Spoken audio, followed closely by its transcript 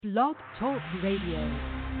Blog Talk Radio.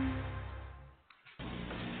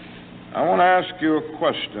 I want to ask you a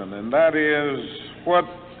question, and that is, what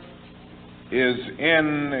is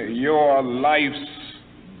in your life's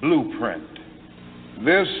blueprint?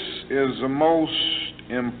 This is the most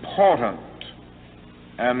important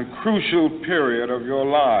and crucial period of your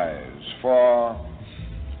lives, for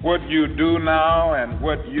what you do now and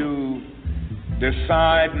what you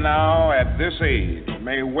decide now at this age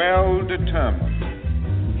may well determine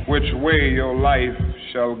which way your life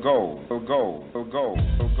shall go.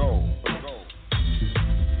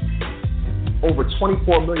 Over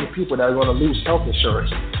 24 million people that are going to lose health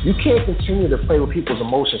insurance. You can't continue to play with people's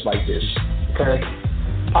emotions like this, okay?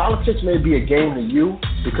 Politics may be a game to you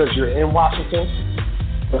because you're in Washington,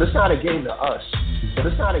 but it's not a game to us.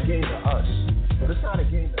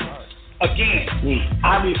 Again,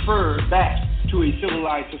 I refer back to a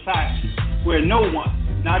civilized society where no one,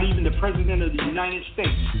 not even the President of the United States,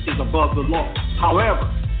 is above the law. However,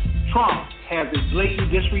 Trump has a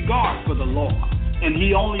blatant disregard for the law, and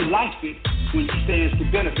he only likes it when he stands to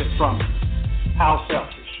benefit from it. How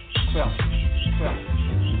selfish.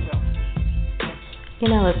 You're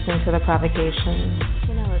now listening to The Provoc8tion.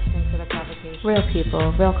 Real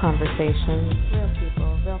people, real conversation.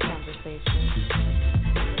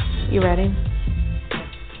 You ready?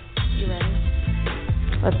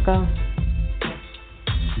 Let's go.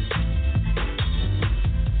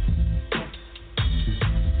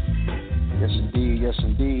 Yes,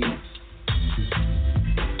 indeed.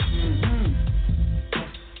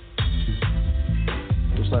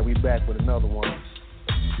 Looks like we back with another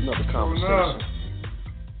conversation.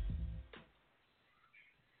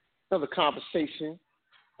 Another conversation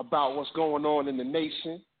about what's going on in the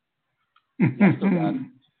nation.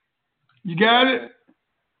 You got it?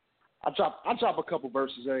 I drop a couple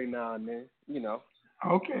verses every now and then, you know.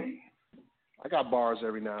 Okay. I got bars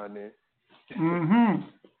every now and then. Mm-hmm.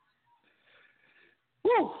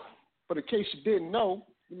 Woo! But in case you didn't know,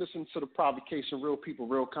 you listen to the Provoc8tion, Real People,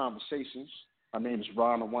 Real Conversations. My name is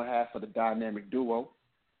Ron, I'm one half of the dynamic duo.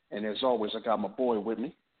 And as always, I got my boy with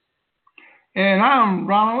me. And I'm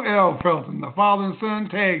Ronald L. Felton, the father and son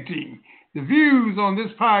tag team. The views on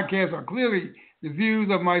this podcast are clearly the views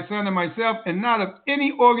of my son and myself, and not of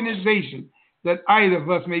any organization that either of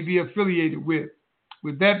us may be affiliated with.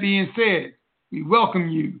 With that being said, we welcome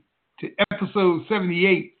you to episode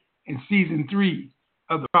 78 in season 3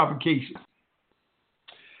 of The Provoc8tion.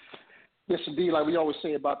 Yes, indeed. Like we always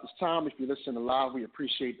say about this time, if you listen to live, we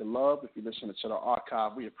appreciate the love. If you listen to the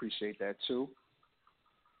archive, we appreciate that too.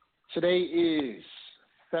 Today is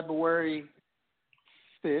February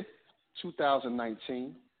 5th,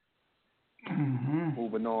 2019. Mm-hmm.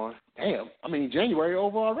 Moving on. Damn, January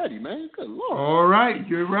over already, man. Good Lord. All right,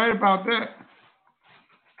 you're right about that.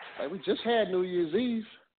 Like, we just had New Year's Eve.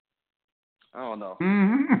 I don't know.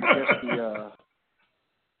 Mm-hmm.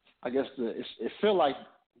 It feel like,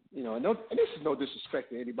 you know, and this is no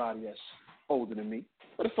disrespect to anybody that's older than me,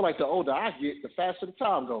 but it feel like the older I get, the faster the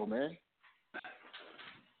time go, man.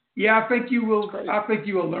 Yeah, I think you will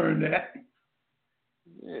learn that.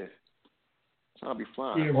 Yeah. I'll be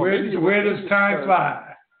flying. Yeah, where does time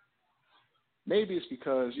fly? Maybe it's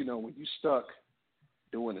because, you know, when you stuck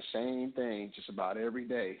doing the same thing just about every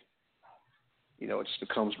day, you know, it just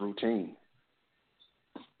becomes routine.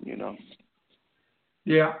 You know?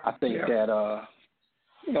 Yeah. I think that,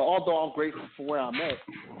 you know, although I'm grateful for where I'm at,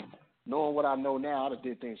 knowing what I know now, I'd have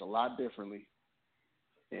did things a lot differently.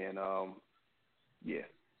 And,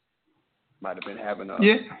 might have been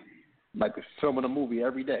might be filming a movie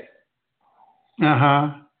every day.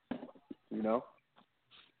 Uh-huh. You know?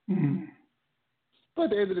 Mm. But at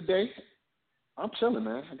the end of the day, I'm chilling,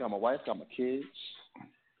 man. I got my wife, got my kids.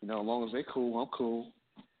 You know, as long as they cool, I'm cool.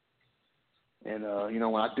 And, you know,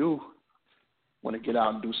 when I do want to get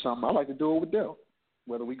out and do something, I like to do it with them.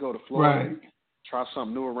 Whether we go to Florida, try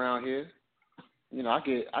something new around here. You know, I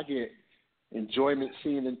get enjoyment,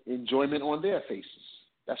 seeing enjoyment on their faces.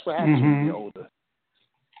 That's what happens when you get older.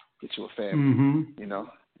 Get you a family, you know.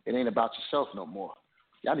 It ain't about yourself no more.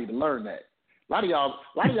 Y'all need to learn that. A lot of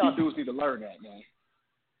y'all dudes need to learn that, man.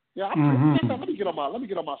 Yeah, let me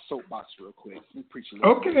get on my soapbox real quick. Let me preach a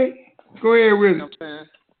little bit. Okay, go ahead with it. You know what I'm saying?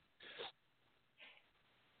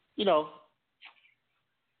 You know,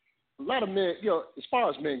 a lot of men, you know, as far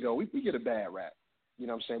as men go, we get a bad rap. You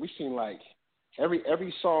know what I'm saying? We seem like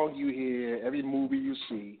every song you hear, every movie you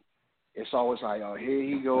see, it's always like, oh, here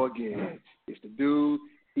he go again. It's the dude.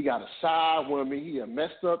 He got a side woman. He done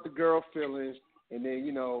messed up the girl feelings. And then,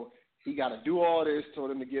 you know, he got to do all this for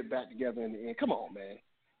them to get back together in the end. Come on, man.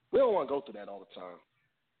 We don't want to go through that all the time.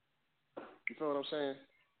 You feel what I'm saying?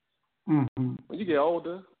 Mm-hmm. When you get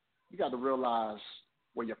older, you got to realize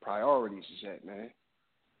where your priorities is at, man.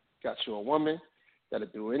 Got you a woman that'll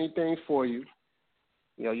do anything for you.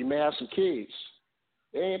 You know, you may have some kids.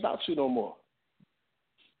 They ain't about you no more.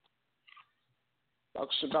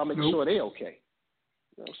 It's about making sure they're okay.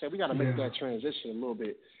 You know what I'm saying? We got to make that transition a little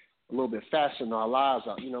bit faster in our lives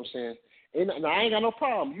out. You know what I'm saying? And I ain't got no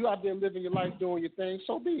problem. You out there living your life, doing your thing,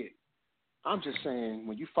 so be it. I'm just saying,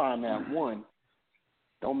 when you find that one,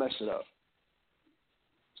 don't mess it up.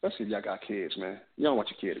 Especially if y'all got kids, man. You don't want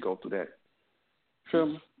your kid to go through that. Feel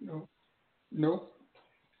me? No.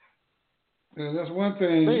 That's one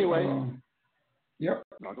thing. Anyway. Yep.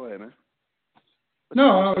 No, go ahead, man.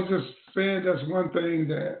 No, I was just saying that's one thing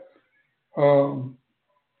that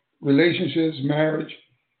relationships, marriage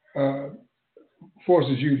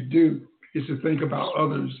forces you to do is to think about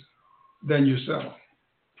others than yourself.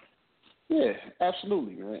 Yeah,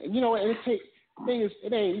 absolutely, man. And you know, and thing is,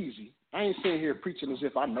 it ain't easy. I ain't sitting here preaching as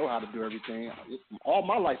if I know how to do everything. All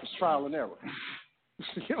my life is trial and error.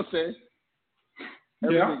 You know what I'm saying?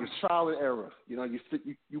 Everything is trial and error. You know, you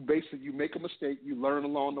basically you make a mistake, you learn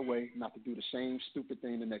along the way not to do the same stupid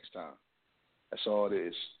thing the next time. That's all it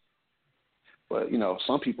is. But you know,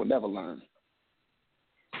 some people never learn.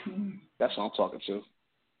 That's what I'm talking to. You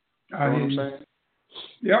know what I'm saying?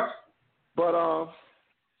 Yep. But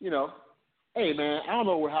you know, hey man, I don't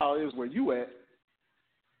know how it is where you at,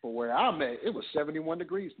 but where I'm at, it was 71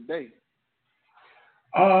 degrees today.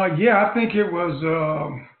 Yeah, I think it was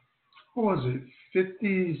what was it?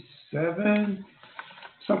 57,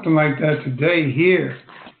 something like that today here,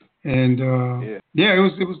 and it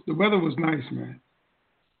was the weather was nice, man.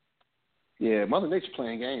 Yeah, Mother Nature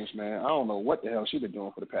playing games, man. I don't know what the hell she's been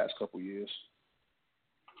doing for the past couple of years.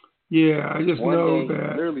 Yeah, I just know day,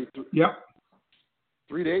 that. Literally,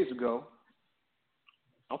 3 days ago,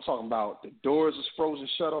 I'm talking about the doors is frozen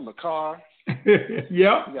shut on the car. You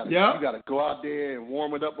gotta go out there and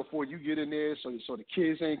warm it up before you get in there, so the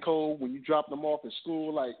kids ain't cold when you drop them off at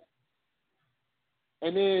school. Like,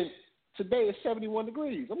 and then today it's 71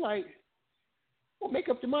 degrees. I'm like, well, make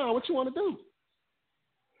up your mind what you want to do.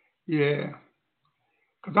 Yeah,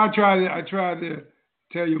 because I try to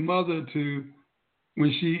tell your mother to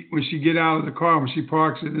when she get out of the car, when she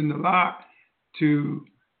parks it in the lot, to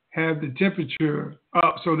have the temperature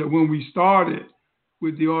up so that when we start it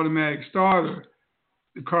with the automatic starter,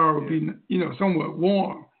 the car will be, you know, somewhat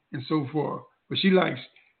warm and so forth. But she likes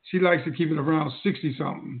to keep it around 60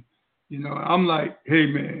 something. You know, I'm like, hey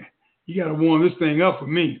man, you got to warm this thing up for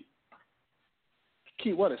me.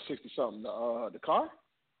 Keep what at 60 something? The car?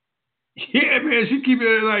 Yeah, man, she keep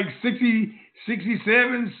it at like 60,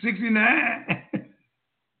 67, 69.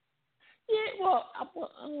 Yeah, well,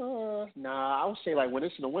 I would say like when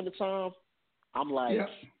it's in the wintertime, I'm like,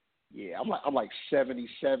 I'm like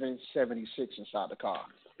 77, 76 inside the car.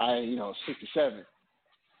 67.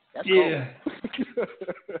 That's cold.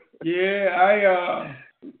 Yeah,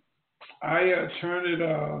 I turn it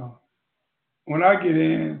when I get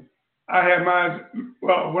in. I have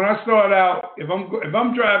when I start out, if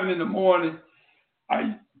I'm driving in the morning,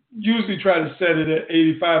 I usually try to set it at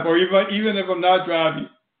 85, or even if I'm not driving,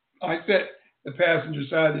 I set the passenger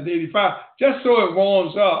side at 85, just so it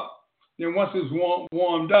warms up. Then once it's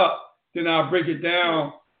warmed up, then I'll break it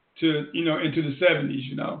down to, you know, into the 70s,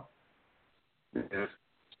 you know.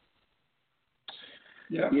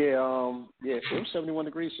 Yeah. So it was 71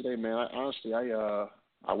 degrees today, man.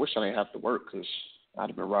 I wish I didn't have to work because I'd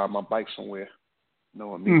have been riding my bike somewhere,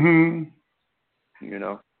 knowing me. Mm-hmm. You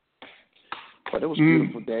know. But it was a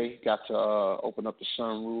beautiful day. Got to open up the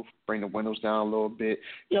sunroof, bring the windows down a little bit.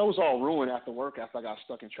 You know, it was all ruined after work after I got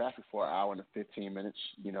stuck in traffic for an hour and 15 minutes,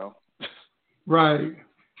 you know. Right.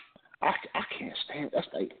 I can't stand it.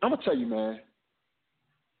 I'm going to tell you, man.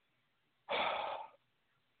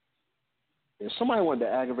 If somebody wanted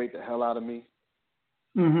to aggravate the hell out of me,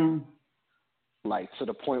 like to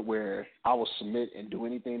the point where I will submit and do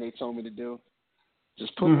anything they told me to do,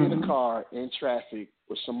 just put me in a car in traffic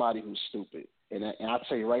with somebody who's stupid. And I'll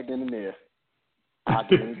tell you right then and there, I'll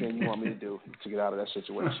do anything you want me to do to get out of that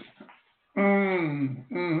situation.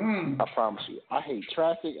 I promise you. I hate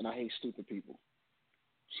traffic and I hate stupid people.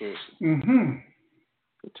 Seriously.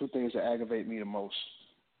 The two things that aggravate me the most.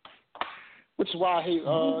 Which is why I hate,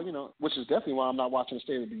 which is definitely why I'm not watching the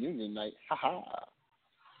State of the Union tonight.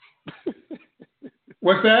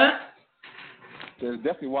 What's that? That's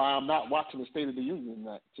definitely why I'm not watching the State of the Union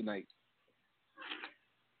tonight.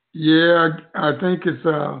 Yeah, I think it's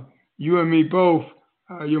you and me both.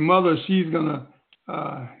 Your mother, she's going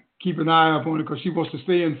to keep an eye up on it because she wants to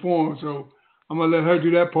stay informed. So I'm going to let her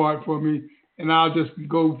do that part for me, and I'll just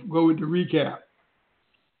go with the recap.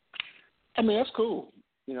 I mean, that's cool.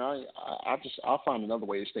 I'll find another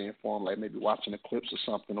way to stay informed, like maybe watching the clips or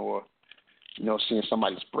something, or seeing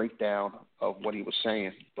somebody's breakdown of what he was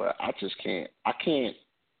saying. But I just can't.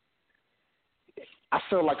 I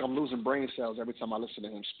feel like I'm losing brain cells every time I listen to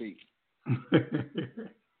him speak.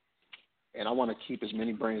 And I want to keep as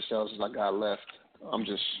many brain cells as I got left.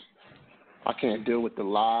 I can't deal with the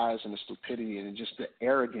lies and the stupidity and just the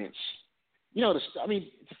arrogance. To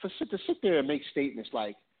sit there and make statements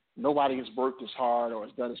like nobody has worked as hard or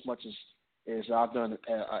has done as much as I've done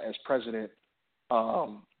as president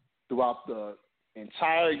throughout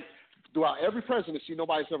every presidency,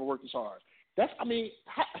 nobody's ever worked as hard. How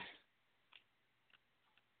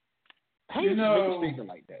do you make a statement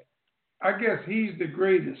like that? I guess he's the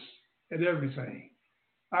greatest at everything.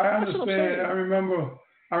 I understand. I remember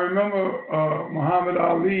Muhammad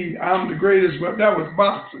Ali. I'm the greatest, but that was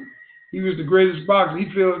boxing. He was the greatest boxer. He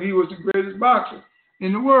felt he was the greatest boxer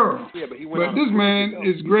in the world. Yeah, but this man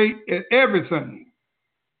is great at everything.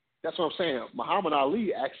 That's what I'm saying. Muhammad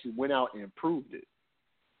Ali actually went out and proved it.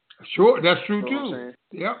 Sure, that's true too.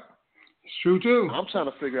 Yep, it's true too. I'm trying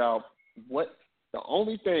to figure out the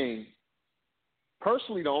only thing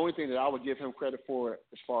that I would give him credit for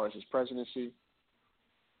as far as his presidency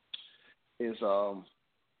is the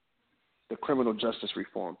criminal justice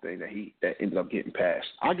reform thing that ended up getting passed.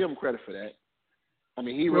 I'll give him credit for that. I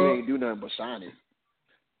mean, he really ain't do nothing but sign it.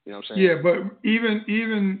 You know what I'm saying? Yeah, but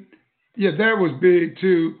even that was big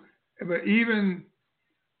too. But even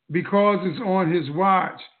because it's on his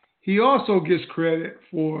watch, he also gets credit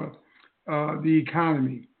for the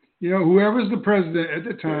economy. Whoever's the president at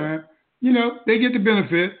the time, they get the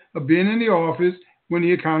benefit of being in the office when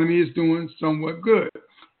the economy is doing somewhat good.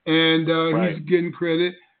 And right. He's getting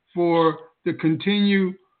credit for the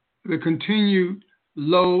continued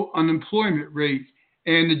low unemployment rate.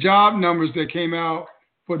 And the job numbers that came out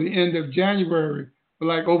for the end of January were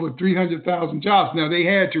like over 300,000 jobs. Now, they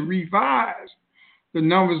had to revise the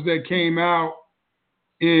numbers that came out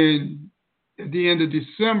at the end of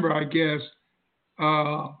December, I guess,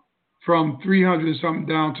 from 300 and something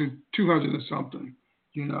down to 200 or something,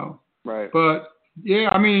 Right. But, yeah,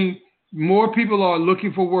 I mean, more people are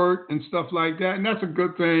looking for work and stuff like that, and that's a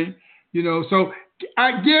good thing, So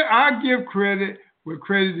I give credit where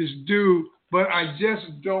credit is due, but I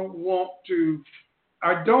just don't want to.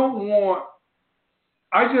 I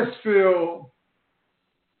just feel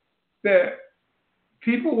that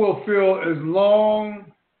people will feel as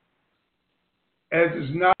long as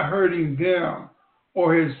it's not hurting them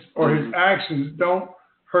or his actions don't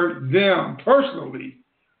hurt them personally,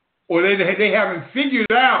 or they haven't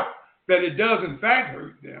figured out that it does in fact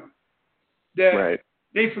hurt them, that right.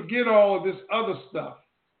 They forget all of this other stuff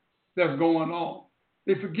that's going on.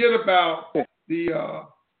 They forget about the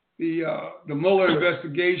Mueller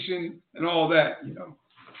investigation and all that,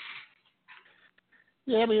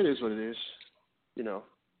 Yeah, I mean, it is what it is,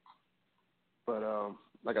 But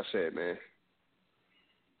like I said, man,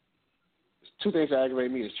 two things that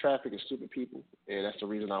aggravate me is traffic and stupid people, and that's the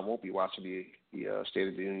reason I won't be watching the State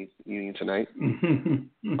of the Union tonight.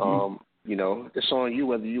 It's on you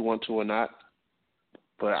whether you want to or not.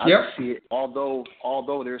 But I see it, although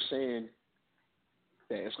they're saying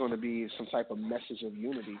that it's going to be some type of message of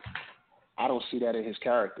unity, I don't see that in his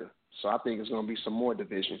character. So I think it's going to be some more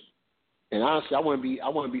division. And honestly, I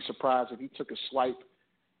wouldn't be surprised if he took a swipe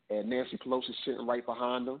at Nancy Pelosi sitting right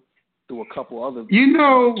behind him, threw a couple other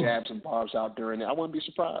jabs and barbs out during it. I wouldn't be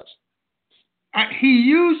surprised. He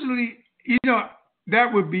usually,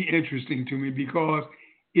 that would be interesting to me because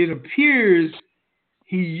it appears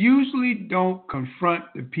he usually don't confront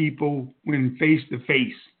the people when face to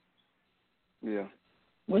face. Yeah.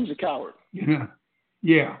 Well, he's a coward. Yeah.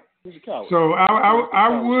 He's a coward. So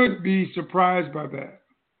I would be surprised by that.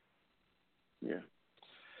 Yeah.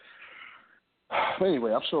 But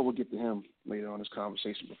anyway, I'm sure we'll get to him later on this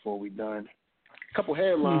conversation before we're done. A couple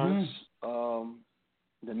headlines.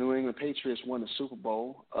 The New England Patriots won the Super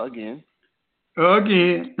Bowl again.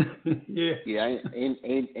 Yeah. Yeah,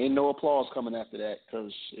 ain't no applause coming after that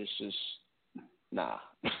because it's just nah.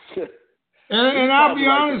 and I'll be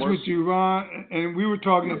honest with you, Ron. And we were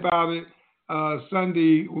talking about it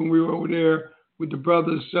Sunday when we were over there with the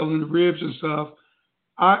brothers selling the ribs and stuff.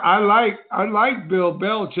 I like Bill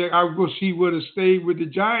Belichick. I wish he would have stayed with the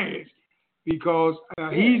Giants because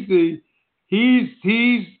he's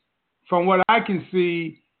from what I can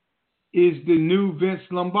see is the new Vince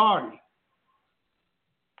Lombardi.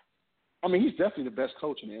 I mean, he's definitely the best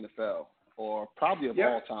coach in the NFL, or probably of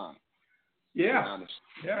all time. Yeah. To be honest.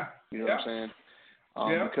 Yeah. You know what I'm saying?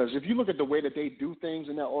 Because if you look at the way that they do things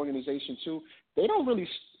in that organization too, they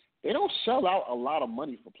don't sell out a lot of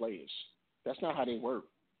money for players. That's not how they work.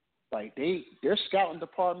 like their scouting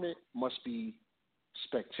department must be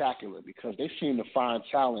spectacular because they seem to find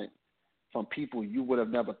talent from people you would have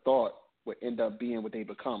never thought would end up being what they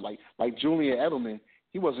become. Like Julian Edelman,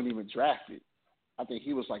 he wasn't even drafted. I think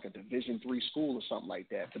he was like a Division III school or something like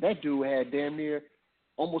that. But that dude had damn near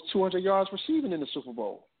almost 200 yards receiving in the Super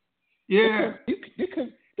Bowl. Yeah. They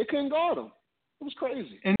couldn't guard him. It was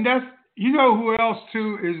crazy. And that's, you know who else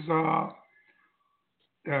too is, oh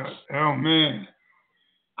man.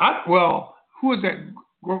 Who is that?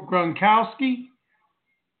 Gronkowski?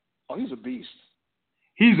 Oh, he's a beast.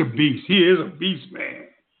 He's a beast. He is a beast, man.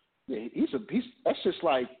 Yeah, he's a beast. That's just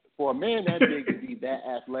like, for a man that big to be that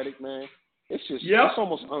athletic, man, it's just, it's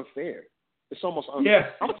almost unfair. It's almost unfair. Yeah.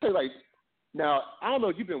 I'm going to tell you, like, now, I don't know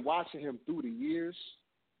if you've been watching him through the years,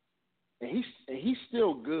 and he's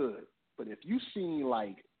still good, but if you've seen,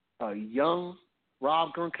 like, a young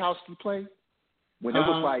Rob Gronkowski play, when it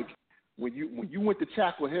was like, when you went to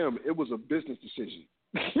tackle him, it was a business decision.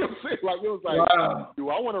 You know what I'm saying? Like, it was like, wow. Do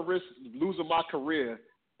I want to risk losing my career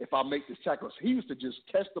if I make this tackle? So he used to just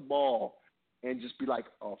catch the ball and just be like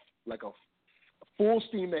a full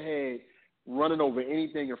steam ahead, running over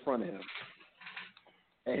anything in front of him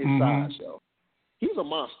at his size. So he's a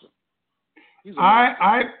monster.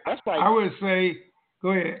 I would say, go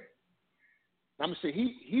ahead. I'm gonna say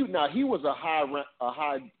he was a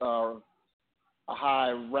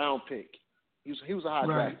high round pick. He was a high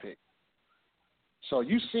draft pick. So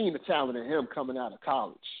you've seen the talent in him coming out of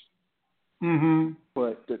college. Mm-hmm.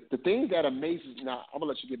 But the thing that amazes – now, I'm going to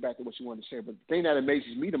let you get back to what you wanted to say, but the thing that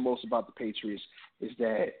amazes me the most about the Patriots is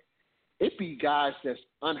that it be guys that's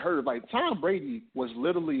unheard of. Like, Tom Brady was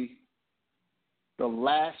literally the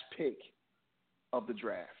last pick of the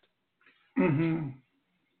draft. Mm-hmm.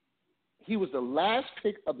 He was the last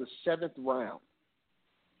pick of the 7th round.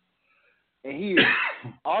 And he is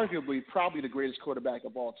arguably probably the greatest quarterback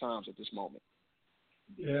of all times at this moment.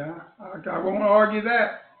 Yeah, I won't argue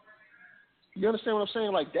that. You understand what I'm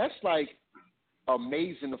saying? Like, that's like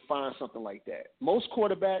amazing to find something like that. Most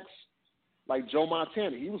quarterbacks, like Joe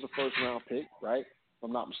Montana, he was a first-round pick, right? If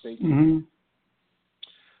I'm not mistaken.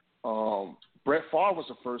 Mm-hmm. Brett Favre was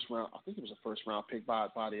a first-round pick by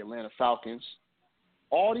the Atlanta Falcons.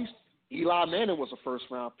 All these, Eli Manning was a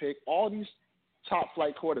first-round pick. All these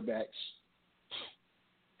top-flight quarterbacks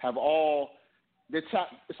have all, it's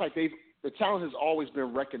like the talent has always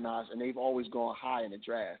been recognized, and they've always gone high in the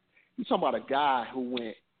draft. You're talking about a guy who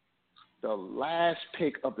went the last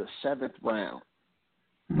pick of the 7th round.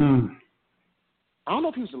 I don't know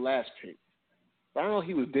if he was the last pick, but I know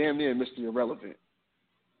he was damn near Mr. Irrelevant.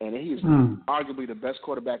 And he is arguably the best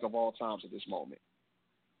quarterback of all times at this moment.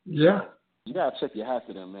 Yeah. You got to check your hat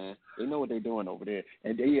to them, man. They know what they're doing over there.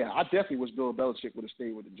 And, I definitely wish Bill Belichick would have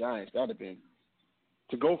stayed with the Giants. That would have been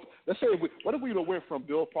to go. Let's say, what if we would have went from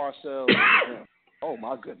Bill Parcells to him? Oh,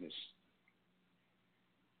 my goodness.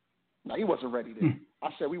 No, he wasn't ready then. I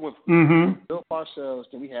said we went from Bill Parcells,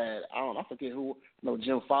 then we had, I forget who. No,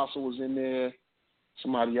 Jim Fossil was in there.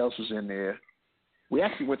 Somebody else was in there. We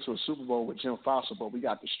actually went to a Super Bowl with Jim Fossil, but we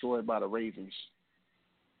got destroyed by the Ravens.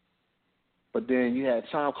 But then you had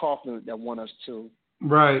Tom Coughlin that won us too.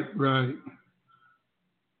 Right.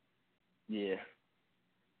 Yeah.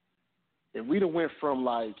 If we'd have went from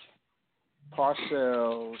like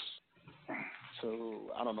Parcells to,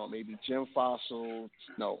 I don't know, maybe Jim Fossil.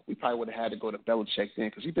 No, we probably would have had to go to Belichick then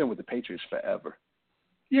because he's been with the Patriots forever.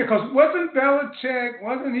 Yeah, because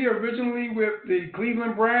wasn't he originally with the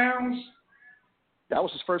Cleveland Browns? That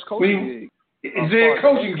was his first coaching gig. His head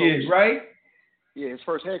coaching gig, right? Yeah, his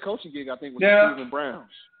first head coaching gig, I think, was the Cleveland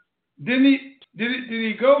Browns. Did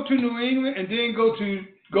he go to New England and then go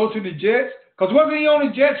to the Jets? Because wasn't he on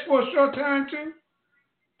the Jets for a short time too?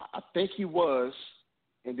 I think he was.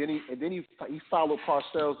 And then he followed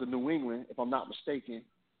Parcells to New England, if I'm not mistaken.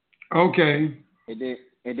 Okay. And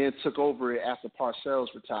then took over it after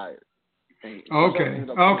Parcells retired. And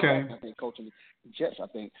okay. I think coaching the Jets, I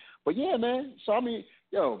think. But yeah, man. So I mean,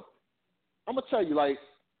 I'm gonna tell you, like,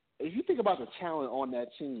 if you think about the talent on that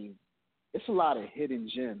team, it's a lot of hidden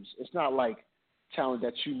gems. It's not like talent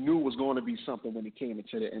that you knew was going to be something when he came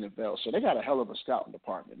into the NFL. So they got a hell of a scouting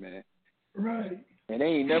department, man. Right. And they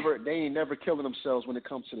ain't never killing themselves when it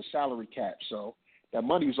comes to the salary cap. So that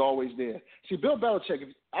money's always there. See, Bill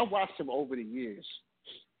Belichick, I watched him over the years.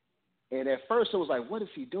 And at first it was like, what is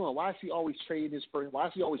he doing? Why is he always trading why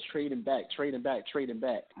is he always trading back?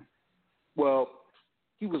 Well,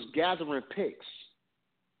 he was gathering picks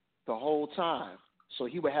the whole time. So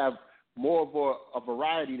he would have more of a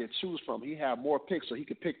variety to choose from. He had more picks so he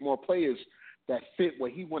could pick more players that fit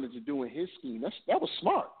what he wanted to do in his scheme. That was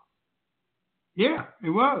smart. Yeah, it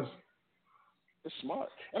was. It's smart.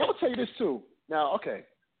 And I'm going to tell you this, too. Now, okay,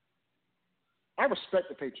 I respect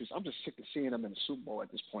the Patriots. I'm just sick of seeing them in the Super Bowl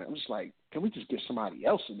at this point. I'm just like, can we just get somebody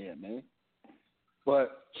else in there, man?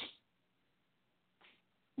 But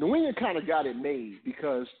New England kind of got it made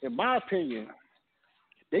because, in my opinion,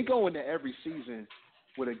 they go into every season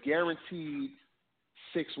with a guaranteed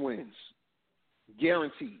 6 wins.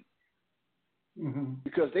 Guaranteed. Mm-hmm.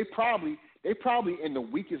 Because they probably in the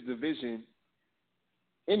weakest division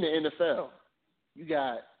in the NFL. You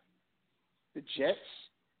got the Jets,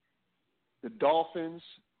 the Dolphins,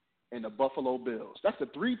 and the Buffalo Bills. That's the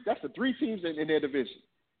three teams in their division.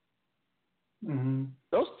 Mm-hmm.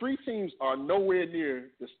 Those 3 teams are nowhere near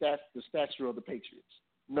the stature of the Patriots.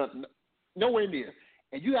 Nowhere near.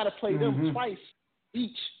 And you got to play them twice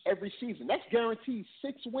each every season. That's guaranteed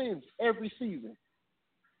 6 wins every season.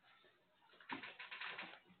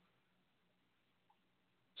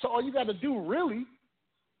 So all you got to do really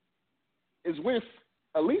is win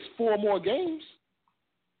at least 4 more games,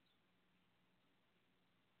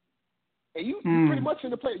 and you pretty much in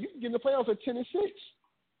the play. You can get in the playoffs at 10-6.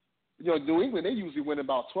 You know, New England, they usually win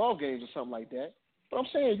about 12 games or something like that. But I'm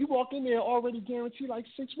saying you walk in there already guaranteed like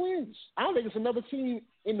 6 wins. I don't think there's another team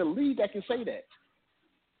in the league that can say that.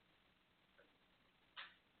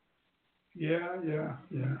 Yeah.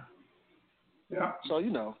 So, you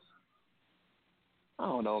know, I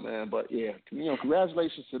don't know, man. But, yeah, you know,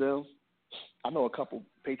 congratulations to them. I know a couple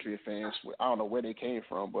Patriot fans. I don't know where they came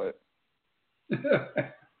from, but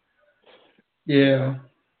yeah,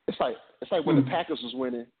 it's like when the Packers was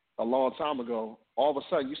winning a long time ago. All of a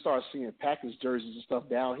sudden, you start seeing Packers jerseys and stuff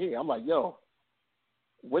down here. I'm like, yo,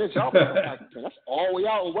 where did y'all become Packers fan? That's all the way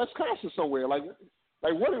out in Wisconsin somewhere. Like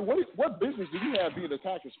what business do you have being a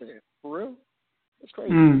Packers fan? For real? That's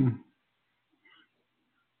crazy.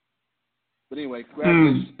 But anyway,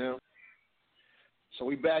 congratulations, man. So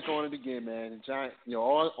we back on it again, man. The Giants, you know,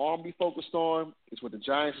 all I'm be focused on is what the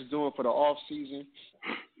Giants are doing for the off season.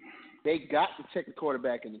 They got to take a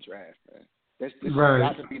quarterback in the draft, man. This has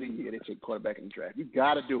got to be the year they take a quarterback in the draft. You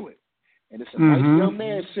got to do it. And it's a nice young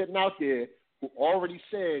man sitting out there who already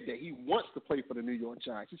said that he wants to play for the New York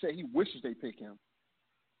Giants. He said he wishes they pick him.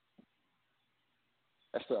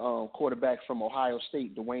 That's the quarterback from Ohio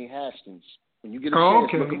State, Dwayne Haskins. When you get a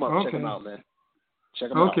chance, look him up. Check him out, man.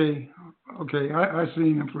 Check him out. Okay. I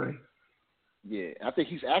seen him play. Yeah, I think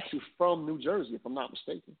he's actually from New Jersey, if I'm not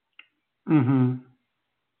mistaken. Mm-hmm.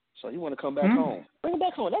 So he want to come back home. Bring him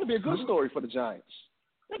back home. That'd be a good story for the Giants.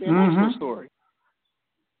 That'd be a nice good story.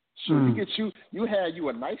 So you had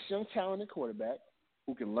a nice young talented quarterback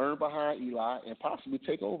who can learn behind Eli and possibly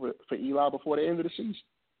take over for Eli before the end of the season.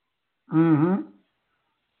 Mm-hmm.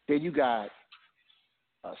 Then you got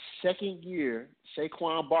a second-year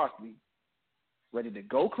Saquon Barkley ready to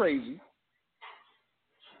go crazy.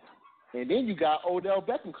 And then you got Odell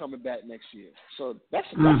Beckham coming back next year. So that's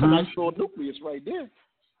a nice little nucleus right there.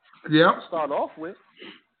 Yeah. Start off with.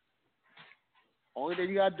 Only thing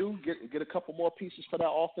you got to do, get a couple more pieces for that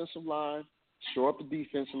offensive line, shore up the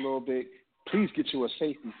defense a little bit. Please get you a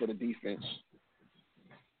safety for the defense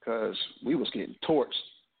because we was getting torched.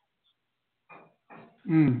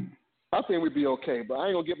 I think we'd be okay, but I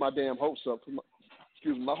ain't going to get my damn hopes up.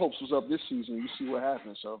 My hopes was up this season. You see what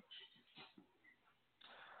happened, so.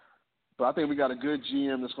 But I think we got a good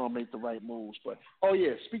GM that's going to make the right moves. But,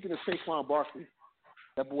 speaking of Saquon Barkley,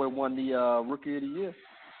 that boy won the Rookie of the Year.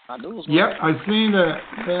 I knew it was going to happen. I seen that.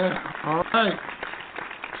 Yeah, all right.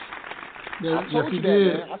 I told you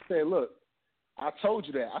that, man. I said, look, I told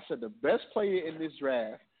you that. I said the best player in this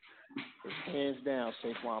draft is hands down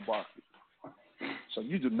Saquon Barkley. So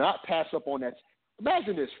you do not pass up on that.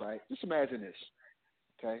 Imagine this, right? Just imagine this.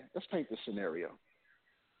 Okay? Let's paint this scenario.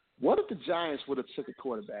 What if the Giants would have took a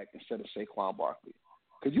quarterback instead of Saquon Barkley?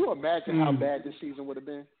 Could you imagine how bad this season would have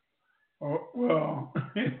been? Oh, well.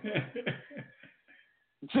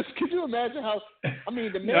 Just could you imagine how? I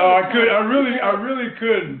mean, the man. No, I could. I really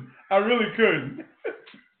couldn't.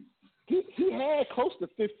 He had close to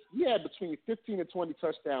 50. He had between 15 and 20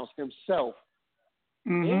 touchdowns himself,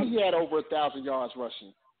 and he had over 1,000 yards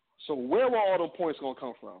rushing. So where were all those points going to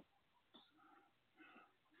come from?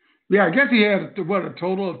 Yeah, I guess he had a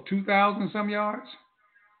total of 2,000 some yards.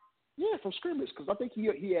 Yeah, from scrimmage, because I think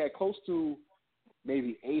he had close to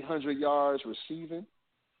maybe 800 yards receiving,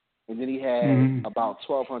 and then he had about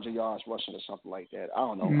 1,200 yards rushing or something like that. I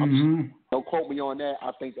don't know. Don't quote me on that.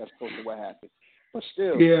 I think that's close to what happened. But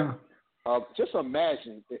still, just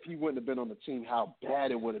imagine if he wouldn't have been on the team, how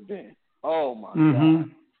bad it would have been. Oh my God!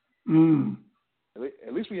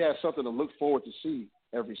 At least we had something to look forward to see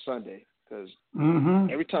every Sunday. Because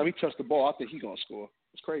every time he touched the ball, I think he's going to score.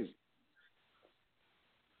 It's crazy.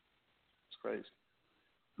 crazy.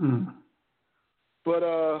 Mm. But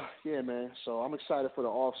yeah, man. So I'm excited for the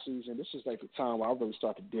off season. This is like the time where I really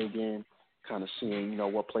start to dig in, kind of seeing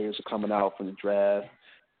what players are coming out from the draft,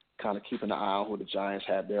 kind of keeping an eye on who the Giants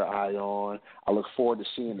have their eye on. I look forward to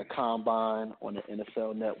seeing the combine on the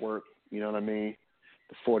NFL Network. You know what I mean?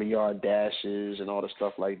 The 40-yard dashes and all the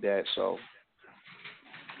stuff like that. So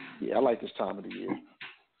yeah, I like this time of the year.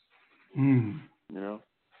 Mm.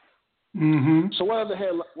 Mm-hmm. So what other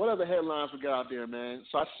headlines we got out there, man?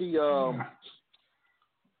 So I see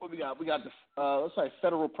what we got? We got the let's say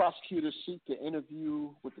federal prosecutors seek to interview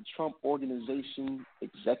with the Trump Organization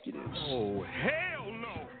executives. Oh, hell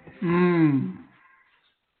no!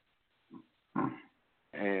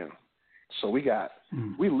 Damn. So we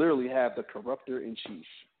literally have the corruptor in chief.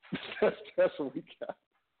 That's what we got.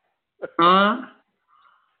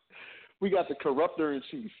 We got the corruptor in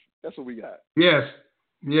chief. That's what we got. Yes.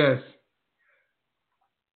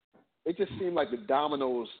 It just seemed like the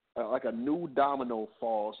dominoes, like a new domino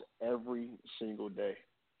falls every single day.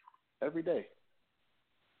 Every day.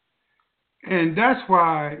 And that's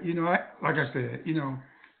why, like I said,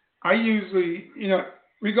 I usually,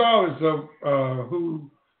 regardless of who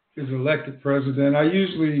is elected president, I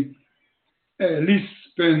usually at least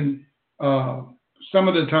spend some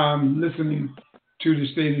of the time listening to the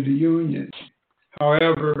State of the Union.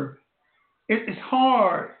 However, it's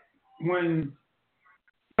hard when,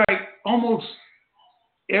 like, almost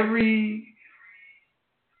every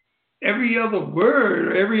other word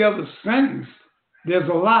or every other sentence, there's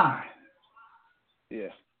a lie.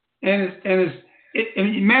 Yeah. And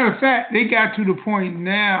matter of fact, they got to the point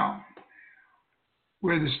now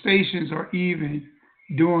where the stations are even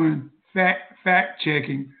doing fact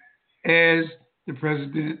checking as the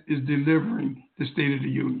president is delivering the State of the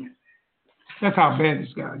Union. That's how bad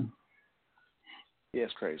it's gotten. Yeah,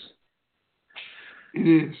 it's crazy. It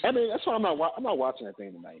is. I mean, that's why I'm not watching that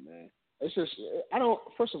thing tonight, man. It's just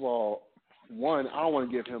first of all, one, I don't want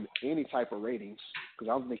to give him any type of ratings because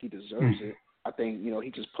I don't think he deserves it. I think,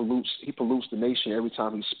 he just pollutes the nation every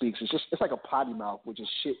time he speaks. It's like a potty mouth where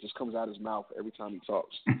just shit just comes out of his mouth every time he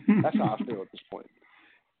talks. That's how I feel at this point.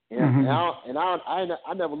 And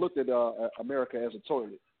I never looked at America as a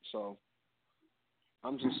toilet, so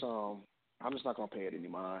I'm just not gonna pay it any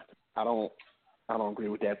mind. I don't agree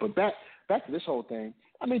with that. But back to this whole thing.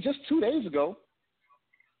 I mean, just 2 days ago,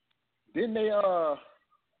 didn't they?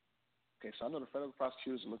 Okay, so I know the federal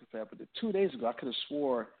prosecutors are looking for that, but 2 days ago, I could have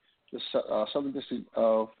swore the Southern District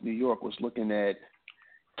of New York was looking at.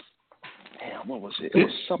 Damn, what was it? It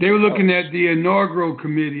was something. They were looking at the inaugural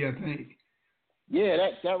committee, I think. Yeah,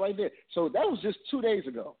 that right there. So that was just 2 days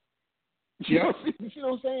ago. You know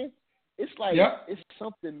what I'm saying? It's like it's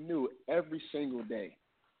something new every single day.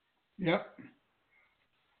 Yep.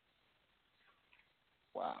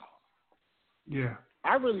 Wow. Yeah.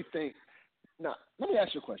 I really think. Now, let me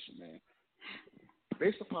ask you a question, man.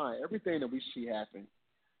 Based upon everything that we see happen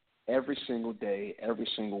every single day, every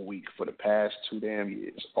single week for the past 2 damn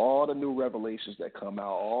years, all the new revelations that come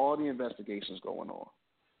out, all the investigations going on,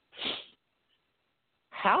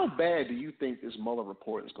 how bad do you think this Mueller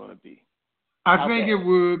report is going to be? I think it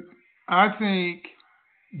would. I think,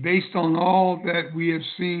 based on all that we have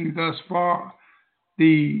seen thus far,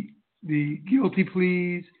 the guilty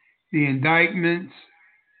pleas, the indictments,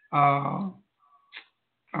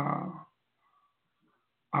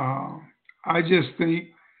 I just think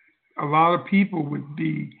a lot of people would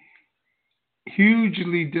be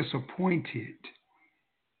hugely disappointed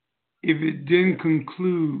if it didn't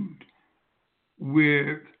conclude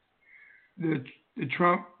with the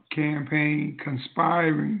Trump campaign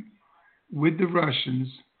conspiring with the Russians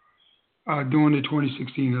during the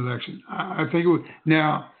 2016 election. I think it would.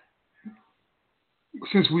 Now,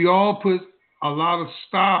 since we all put a lot of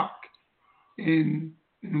stock in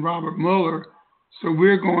Robert Mueller, so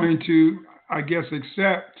we're going to, I guess,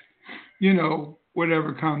 accept,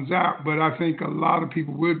 whatever comes out. But I think a lot of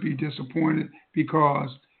people would be disappointed because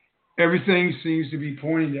everything seems to be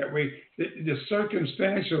pointing that way. The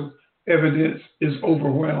circumstantial evidence is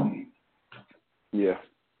overwhelming. Yeah.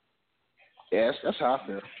 Yeah, that's how I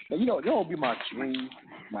feel. Now, you know what would be my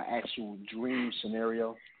actual dream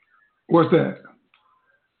scenario? What's that?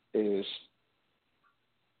 Is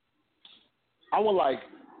I would like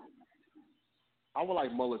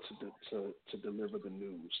Mueller to deliver the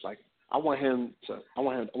news. Like I want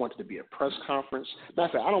it to be a press conference. Matter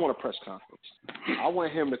of fact, I don't want a press conference. I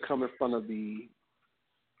want him to come in front of the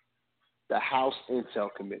House Intel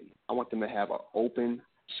Committee. I want them to have an open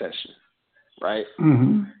session, right?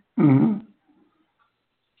 Mm-hmm. Mm-hmm.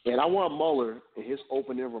 And I want Mueller in his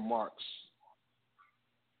opening remarks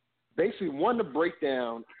basically wanted to break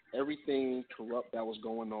down everything corrupt that was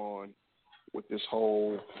going on with this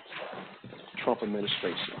whole Trump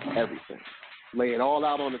administration, everything. Lay it all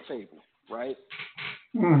out on the table, right?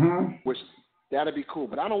 Mm-hmm. Which, that'd be cool,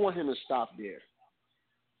 but I don't want him to stop there.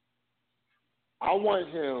 I want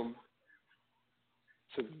him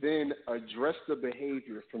to then address the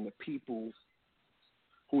behavior from the people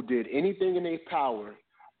who did anything in their power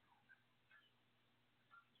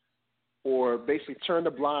or basically turned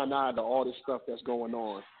a blind eye to all this stuff that's going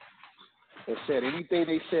on and said anything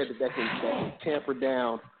they said that can tamper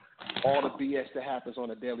down all the BS that happens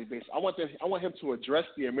on a daily basis. I want him to address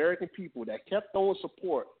the American people that kept throwing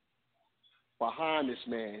support behind this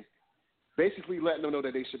man, basically letting them know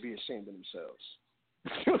that they should be ashamed of themselves.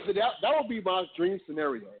 So that would be my dream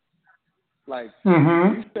scenario. Like,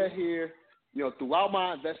 we sat here, throughout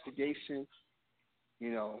my investigation,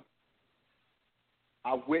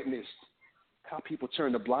 I witnessed how people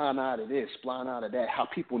turned a blind eye to this, blind eye to that, how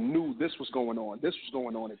people knew this was going on,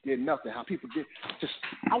 it did nothing, how people did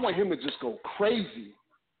I want him to just go crazy,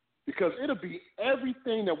 because it'll be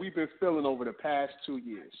everything that we've been feeling over the past 2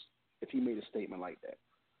 years if he made a statement like that.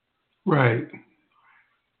 Right.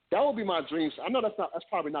 That would be my dream. I know that's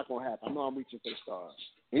probably not going to happen. I know I'm reaching for the stars.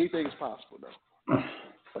 Anything is possible, though.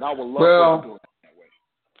 But I would love to do it that way.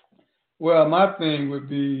 Well, my thing would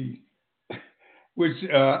be, which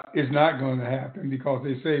is not going to happen, because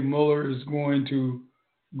they say Mueller is going to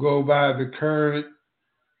go by the current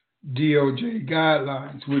DOJ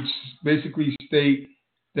guidelines, which basically state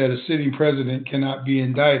that a sitting president cannot be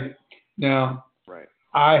indicted. Now, right.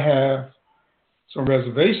 I have some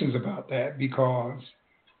reservations about that, because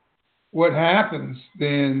what happens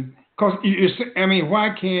then? Because why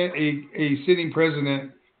can't a sitting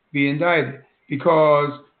president be indicted?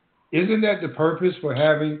 Because isn't that the purpose for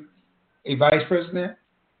having a vice president?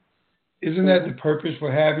 Isn't that the purpose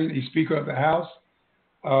for having a Speaker of the House?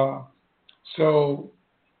 So,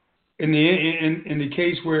 in the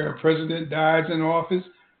case where a president dies in office,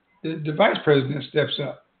 the vice president steps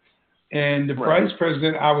up, and the vice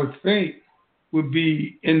president, I would think, would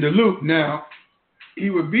be in the loop. Now, he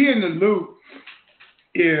would be in the loop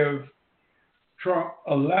if Trump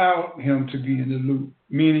allowed him to be in the loop,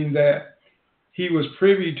 meaning that he was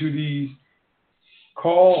privy to these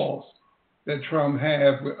calls that Trump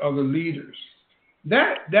had with other leaders.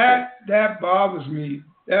 That bothers me.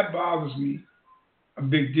 That bothers me a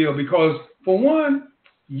big deal, because for one,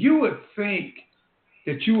 you would think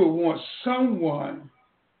that you would want someone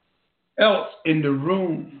else in the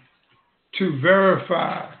room to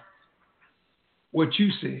verify what you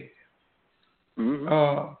said.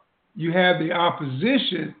 You have the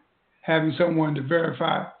opposition having someone to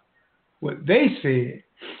verify what they said,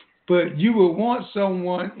 but you would want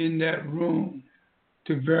someone in that room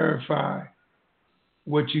to verify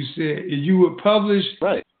what you said. You would publish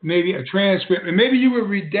maybe a transcript, and maybe you would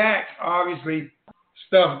redact, obviously,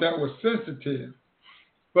 stuff that was sensitive.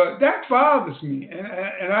 But that bothers me,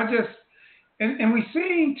 and I just, and we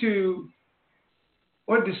seem to,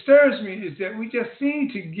 what disturbs me is that we just seem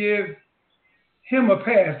to give him a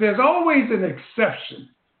pass. There's always an exception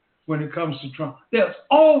when it comes to Trump. There's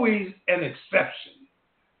always an exception.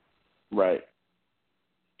 Right.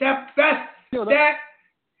 That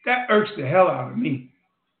irks the hell out of me.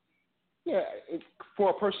 Yeah, for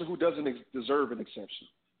a person who doesn't deserve an exception,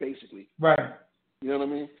 basically. Right. You know what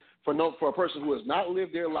I mean? For a person who has not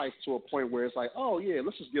lived their life to a point where it's like, oh yeah,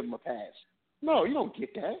 let's just give them a pass. No, you don't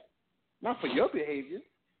get that. Not for your behavior.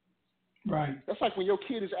 Right. That's like when your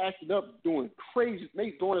kid is acting up, doing crazy,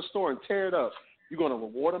 maybe go in a store and tear it up. You're going to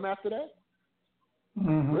reward them after that?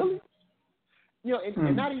 Really?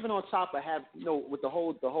 And not even on top of with the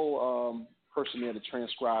whole person there to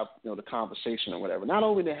transcribe, the conversation or whatever. Not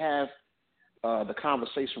only to have the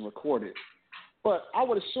conversation recorded, but I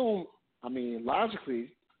would assume,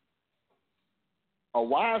 logically, a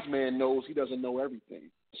wise man knows he doesn't know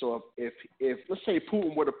everything. So if let's say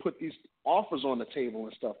Putin were to put these offers on the table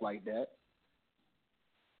and stuff like that,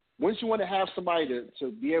 wouldn't you want to have somebody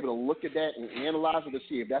to be able to look at that and analyze it to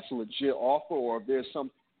see if that's a legit offer, or if there's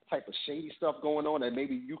some type of shady stuff going on that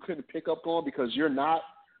maybe you couldn't pick up on because you're not,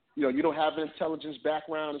 you don't have an intelligence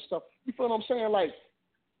background and stuff. You feel what I'm saying? Like,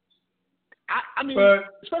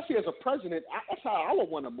 especially as a president, that's how I would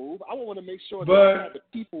want to move. I would want to make sure that I have the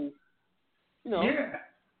people, Yeah,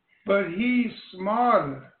 but he's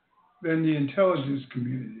smarter than the intelligence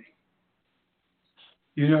community.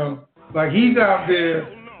 Like he's out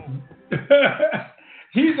there.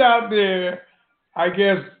 He's out there, I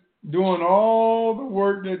guess, doing all the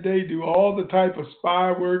work that they do, all the type of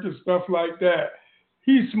spy work and stuff like that.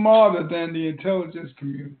 He's smarter than the intelligence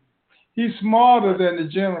community. He's smarter than the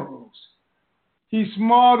generals. He's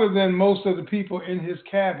smarter than most of the people in his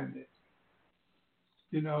cabinet.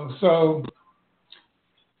 So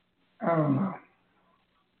I don't know.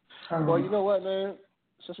 Well, you know what, man?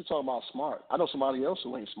 Since we're talking about smart, I know somebody else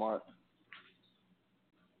who ain't smart.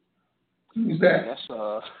 Who's that?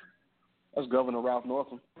 That's Governor Ralph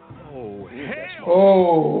Northam. Oh,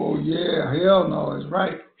 yeah. Hell no. It's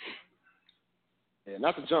right. Yeah,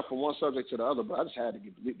 not to jump from one subject to the other, but I just had to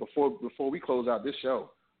get before we close out this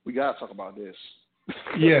show, we gotta talk about this.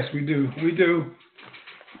 Yes, we do. We do.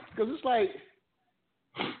 Because it's like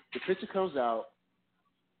the picture comes out.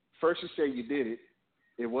 First you say you did it.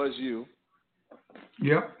 It was you.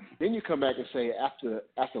 Yep. Then you come back and say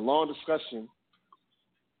after long discussion,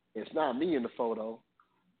 it's not me in the photo,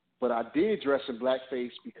 but I did dress in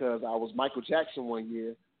blackface because I was Michael Jackson one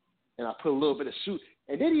year, and I put a little bit of shoe.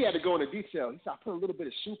 And then he had to go into detail. He said, I put a little bit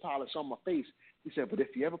of shoe polish on my face. He said, but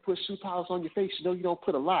if you ever put shoe polish on your face, you don't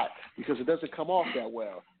put a lot because it doesn't come off that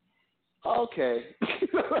well. Okay.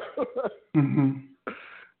 Mm-hmm.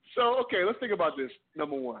 So, okay, let's think about this.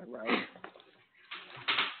 Number one, right?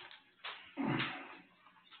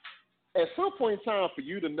 At some point in time, for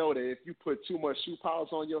you to know that if you put too much shoe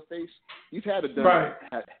polish on your face, you've had to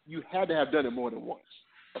you had to have done it more than once.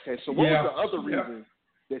 Okay, so what was the other reason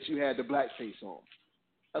that you had the blackface on?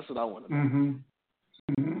 That's what I want to know. Mm-hmm.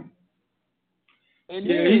 Mm-hmm. And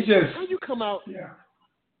then how you come out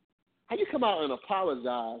and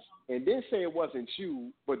apologize and then say it wasn't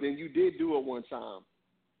you, but then you did do it one time.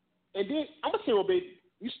 And then I'm gonna say, well, baby,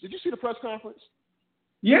 did you see the press conference?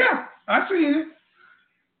 Yeah, I seen it.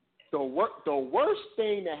 The worst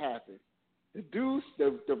thing that happened, the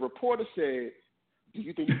reporter said, do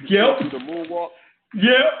you think you can do the moonwalk?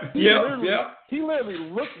 Yeah. He literally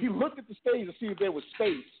looked at the stage to see if there was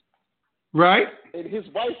space. Right. And his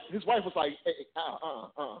wife was like, hey,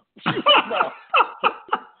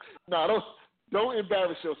 no, don't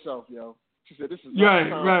embarrass yourself, yo. She said, this is not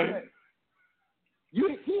the time. Right.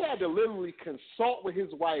 He had to literally consult with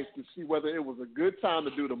his wife to see whether it was a good time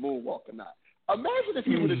to do the moonwalk or not. Imagine if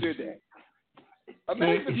he would have did that.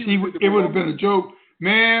 It would have been a joke,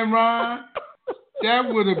 man, Ron. That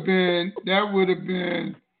would have been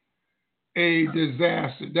a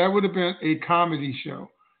disaster. That would have been a comedy show.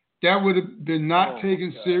 That would have been not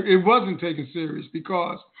taken serious. It wasn't taken serious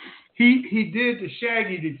because he did the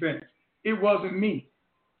Shaggy defense. It wasn't me.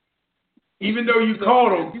 Even though you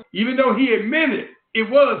called him, even though he admitted it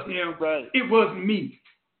was him, it wasn't me.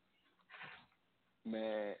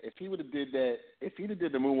 Man, if he would have did that, if he'd have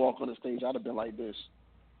did the moonwalk on the stage, I'd have been like this.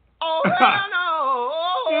 Oh, no.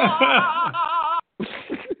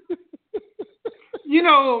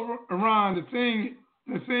 Ron, the thing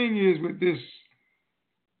is with this,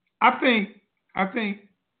 I think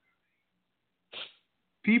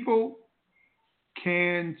people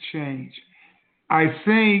can change. I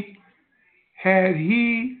think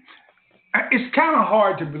it's kind of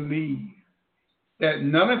hard to believe that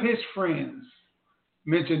none of his friends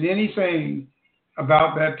mentioned anything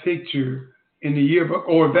about that picture in the yearbook,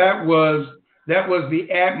 or that was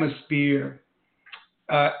the atmosphere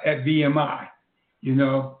at VMI,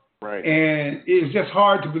 Right. And it's just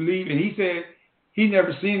hard to believe. And he said he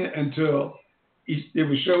never seen it until it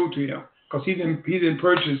was showed to him because he didn't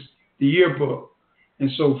purchase the yearbook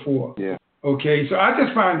and so forth. Yeah. Okay, so I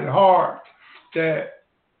just find it hard that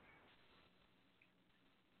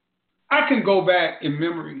I can go back in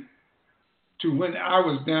memory to when I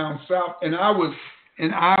was down south and I was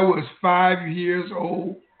 5 years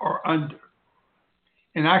old or under,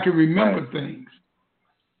 and I can remember things.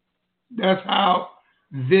 That's how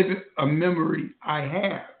vivid a memory I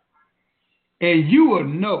have. And you will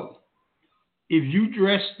know if you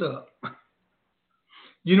dressed up.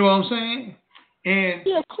 You know what I'm saying? And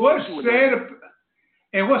what's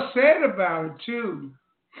sad about it too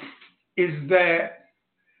is that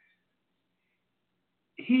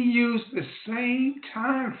he used the same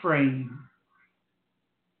time frame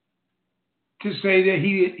to say that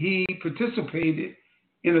he participated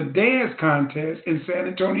in a dance contest in San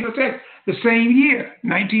Antonio, Texas, the same year,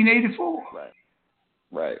 1984.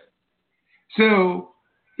 Right. So,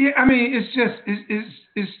 yeah, I mean, it's just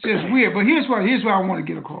weird. But here's what I want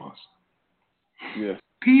to get across. Yeah.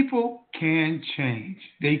 People can change.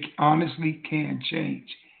 They honestly can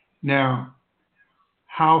change. Now,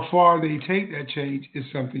 how far they take that change is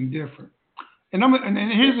something different. And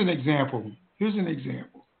here's an example.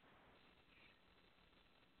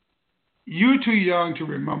 You're too young to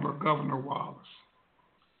remember Governor Wallace.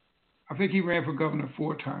 I think he ran for governor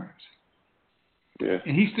 4 times. Yeah.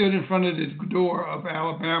 And he stood in front of the door of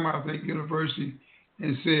Alabama, I think, University,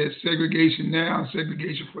 and said, segregation now,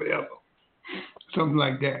 segregation forever. something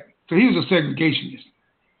like that. So he was a segregationist.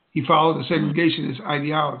 He followed the segregationist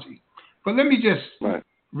ideology. But let me just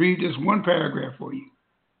read this one paragraph for you.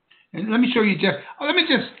 And let me show you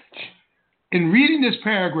in reading this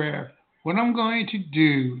paragraph, what I'm going to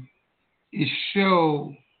do is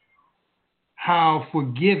show how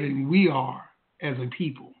forgiving we are as a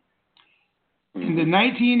people. In the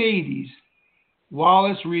 1980s,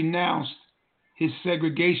 Wallace renounced his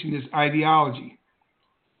segregationist ideology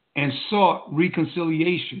and sought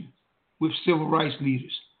reconciliation with civil rights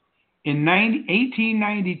leaders. In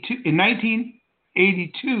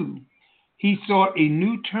 1982, he sought a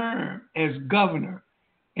new term as governor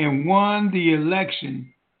and won the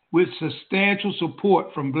election with substantial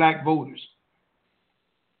support from black voters.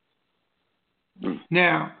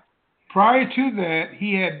 Now, prior to that,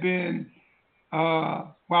 he had been,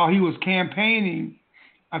 while he was campaigning,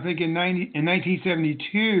 I think in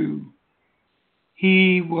 1972,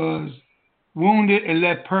 he was wounded and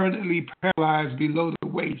left permanently paralyzed below the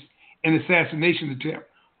waist in an assassination attempt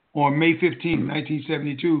on May 15,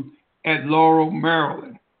 1972, at Laurel,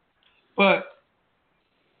 Maryland. But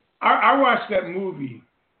I watched that movie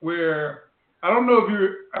where, I don't know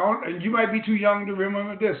if you might be too young to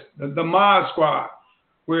remember this, the Mod Squad,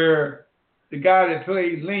 where the guy that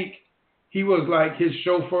played Link, he was like his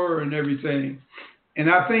chauffeur and everything. And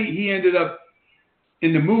I think he ended up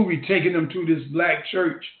in the movie taking them to this black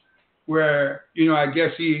church where, I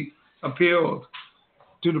guess he appealed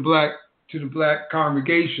to the black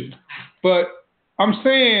congregation. But I'm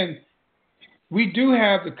saying we do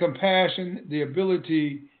have the compassion, the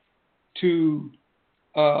ability to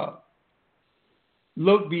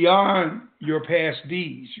look beyond your past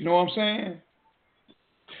deeds. You know what I'm saying?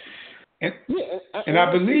 And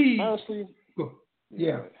I believe, honestly,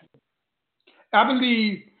 I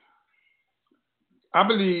believe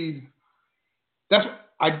that's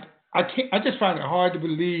I just find it hard to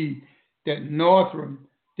believe that Northam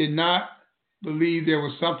did not believe there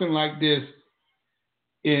was something like this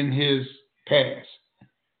in his past.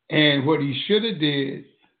 And what he should have did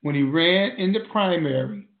when he ran in the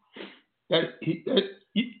primary,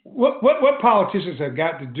 what politicians have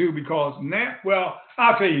got to do, because now, well,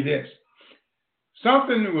 I'll tell you this.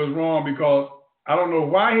 Something was wrong, because I don't know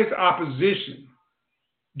why his opposition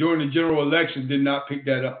during the general election did not pick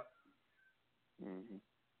that up. Mm-hmm.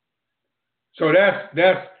 So that's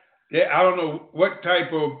I don't know what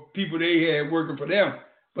type of people they had working for them,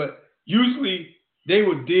 but usually they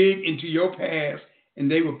would dig into your past and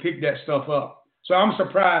they would pick that stuff up. So I'm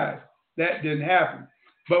surprised that didn't happen.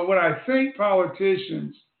 But what I think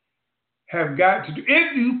politicians have got to do,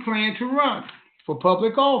 if you plan to run for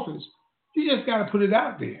public office, you just got to put it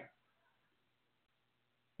out there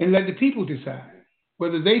and let the people decide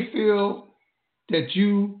whether they feel that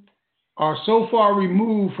you are so far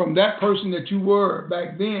removed from that person that you were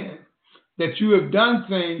back then that you have done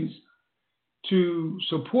things to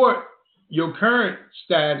support your current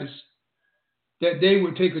status that they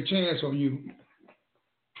would take a chance on you.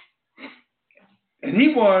 And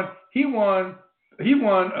he won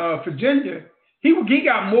Virginia. He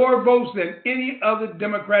got more votes than any other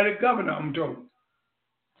Democratic governor, I'm told.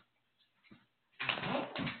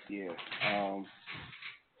 Yeah.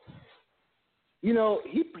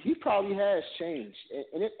 He probably has changed.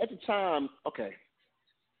 And at the time, okay,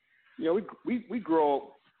 we grow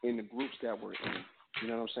up in the groups that we're in. You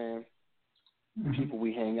know what I'm saying? Mm-hmm. People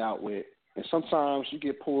we hang out with. And sometimes you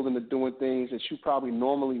get pulled into doing things that you probably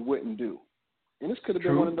normally wouldn't do. And this could have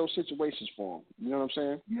been one of those situations for him. You know what I'm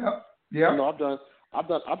saying? Yeah. I've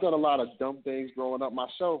done a lot of dumb things growing up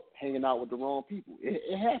myself, hanging out with the wrong people.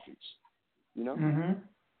 It happens, Mm-hmm.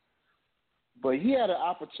 But he had an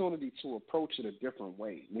opportunity to approach it a different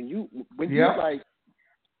way. When you like,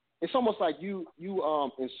 it's almost like you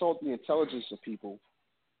insult the intelligence of people.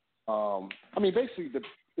 Basically,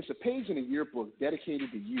 it's a page in a yearbook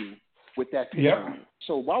dedicated to you with that picture on it.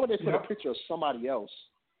 So why would they put a picture of somebody else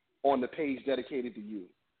on the page dedicated to you?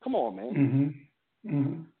 Come on, man. Mm-hmm.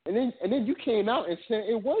 Mm-hmm. And then you came out and said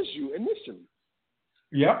it was you initially.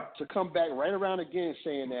 Yep. To come back right around again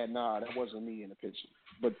saying that, nah, that wasn't me in the picture.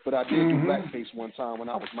 But I did do blackface one time when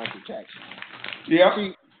I was Michael Jackson.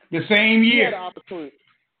 Yeah. The same year. He had an opportunity.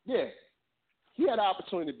 Yeah. He had an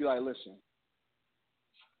opportunity to be like, listen,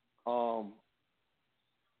 I'm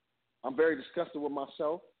very disgusted with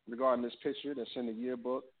myself regarding this picture that's in the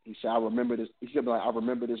yearbook. He said, I remember this. He said, I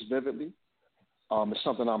remember this vividly. It's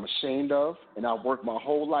something I'm ashamed of, and I worked my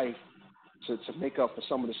whole life to make up for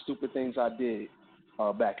some of the stupid things I did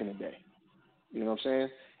back in the day. You know what I'm saying?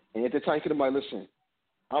 And at the time, he could have been like, listen,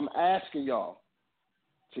 I'm asking y'all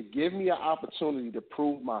to give me an opportunity to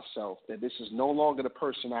prove myself that this is no longer the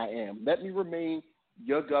person I am. Let me remain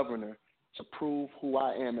your governor to prove who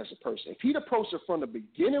I am as a person. If he'd approached it from the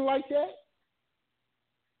beginning like that,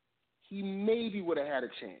 he maybe would have had a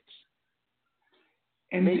chance.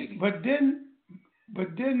 And maybe. But didn't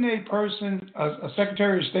a person, a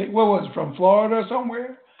Secretary of State, what was it, from Florida or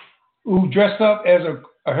somewhere, who dressed up as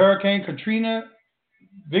a Hurricane Katrina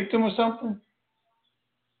victim or something?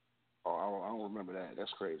 Oh, I don't remember that.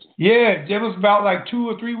 That's crazy. Yeah, it was about like 2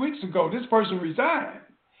 or 3 weeks ago. This person resigned.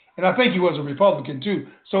 And I think he was a Republican too.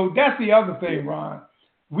 So that's the other thing, Ron.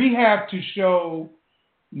 We have to show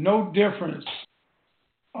no difference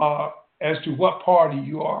as to what party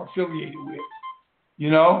you are affiliated with. You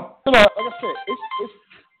know? Like I said, it's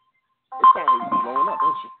not blowing up,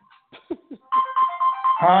 ain't you?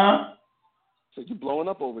 Huh? So you blowing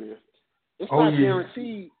up over there. It's Oh, not yeah.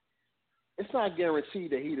 guaranteed. It's not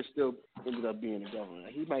guaranteed that he'd have still ended up being the governor.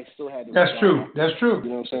 He might still have to. That's true. That's true. You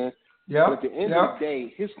know what I'm saying? Yeah. But at the end of the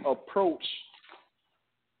day, his approach,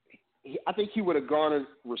 I think he would have garnered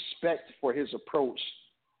respect for his approach,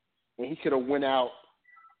 and he could have went out,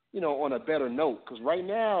 on a better note. Because right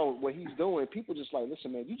now, what he's doing, people just like,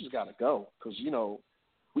 listen, man, you just got to go. Because,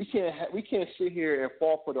 we can't sit here and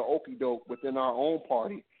fall for the okie doke within our own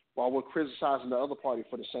party while we're criticizing the other party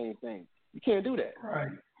for the same thing. You can't do that.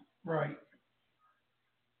 Right.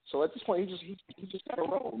 So at this point, he just got to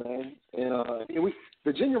roll, man. And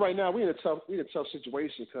Virginia right now, we in a tough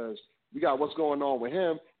situation because we got what's going on with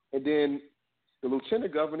him, and then the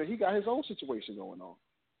lieutenant governor, he got his own situation going on.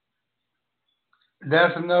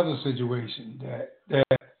 That's another situation that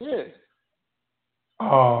yeah.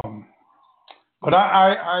 But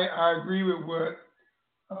I agree with what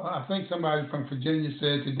I think somebody from Virginia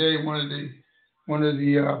said today. One of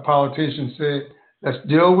the politicians said, let's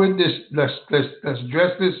deal with this. Let's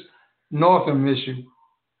address this Northam issue.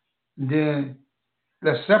 Then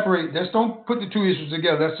let's separate. Let's don't put the two issues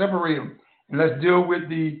together. Let's separate them, and let's deal with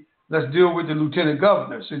the lieutenant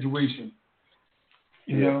governor situation.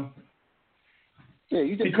 You know. Yeah,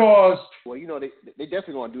 because well, they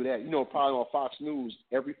definitely gonna do that. Probably on Fox News,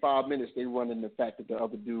 every 5 minutes they run in the fact that the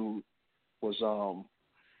other dude was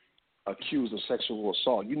accused of sexual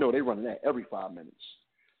assault. They running that every 5 minutes.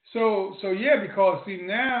 So yeah, because see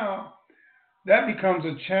now that becomes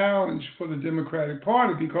a challenge for the Democratic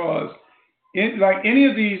Party because like any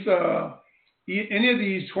of these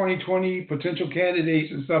 2020 potential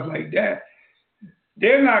candidates and stuff like that,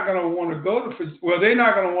 they're not going to want to go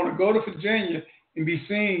to Virginia and be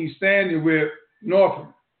seen standing with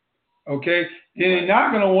Northam. Okay, then they're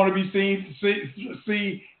not going to want to be seen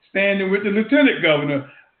standing with the lieutenant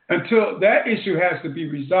governor until that issue has to be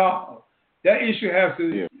resolved. That issue has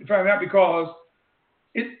to find out because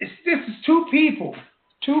this is two people.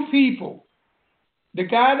 The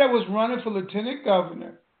guy that was running for lieutenant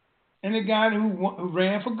governor and the guy who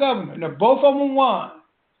ran for governor. Now both of them won.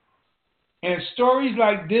 And stories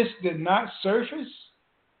like this did not surface.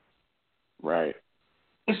 Right.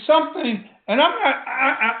 It's something, and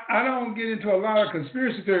I don't get into a lot of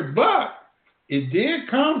conspiracy theory, but it did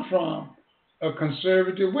come from a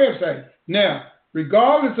conservative website. Now,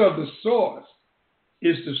 regardless of the source,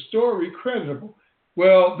 is the story credible?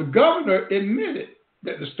 Well, the governor admitted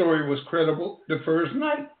that the story was credible the first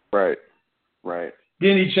night. Right.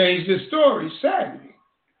 Then he changed his story Saturday.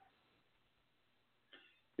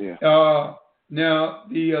 Yeah. Now,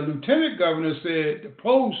 the lieutenant governor said the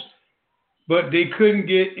Post, but they couldn't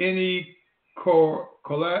get any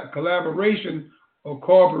collaboration or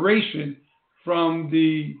corroboration from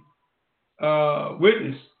the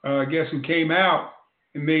witness, I guess, who came out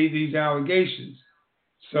and made these allegations.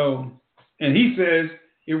 So, and he says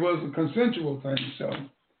it was a consensual thing. So,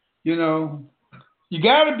 you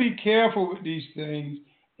got to be careful with these things.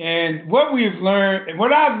 And what we've learned, and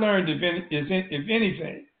what I've learned, if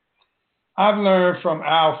anything, I've learned from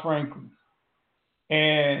Al Franken.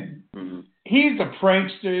 And he's a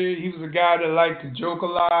prankster. He was a guy that liked to joke a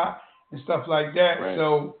lot and stuff like that. Right.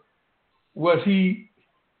 So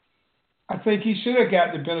I think he should have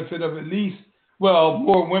got the benefit of at least,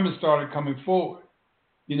 more women started coming forward.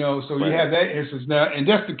 So you have that instance now. And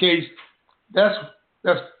that's the case. I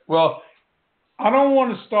don't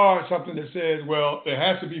want to start something that says, there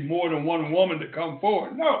has to be more than one woman to come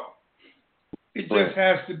forward. No. It just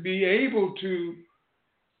has to be able to,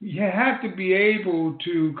 you have to be able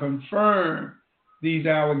to confirm these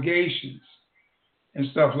allegations and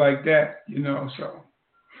stuff like that, so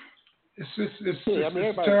it's a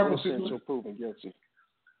terrible situation. Proven guilty.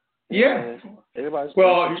 Yeah. Everybody's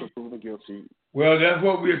proven guilty. Well, that's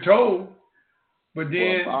what we're told. But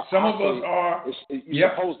then some of us are.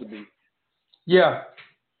 You're supposed to be. Yeah.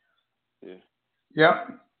 Yeah.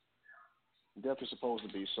 Yep. Definitely supposed to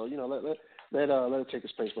be. So, let it take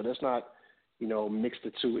its place, but let's not, mix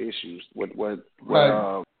the two issues. What right.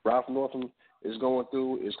 Ralph Northam is going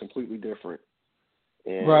through is completely different.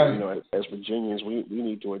 And, right. As Virginians, we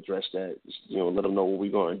need to address that, let them know what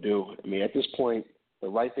we're going to do. I mean, at this point, the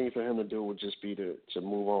right thing for him to do would just be to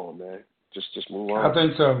move on, man. Just move on. I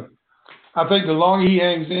think so. I think the longer he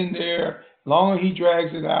hangs in there, the longer he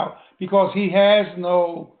drags it out, because he has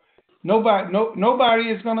nobody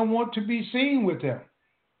is going to want to be seen with him.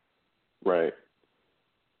 Right.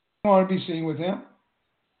 Want to be seen with him.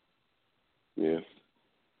 Yeah.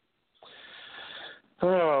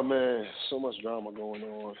 Oh man, so much drama going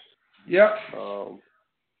on. Yep.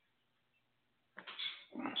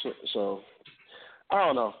 So I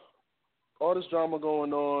don't know. All this drama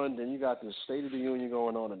going on, then you got the State of the Union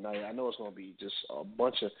going on tonight. I know it's going to be just a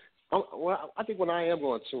bunch of. I think what I am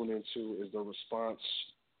going to tune into is the response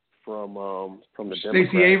from the Democrats.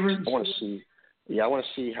 Stacey Abrams. I want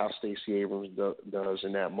to see how Stacey Abrams does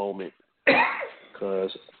in that moment,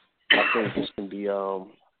 because I think this can be a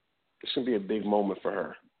big moment for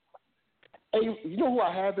her. Hey, you know who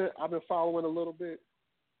I've been following a little bit?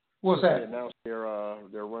 What's that? They announced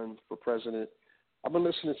their run for president. I've been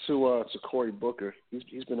listening to Cory Booker.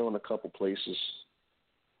 He's been on a couple places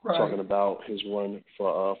talking about his run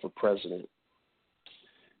for president.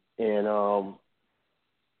 And I'll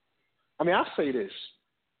say this.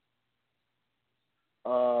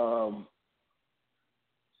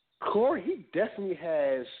 Cory, he definitely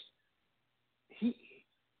has.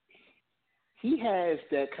 He has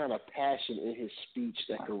that kind of passion in his speech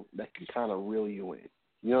that can kind of reel you in.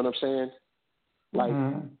 You know what I'm saying? Like,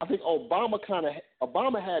 I think Obama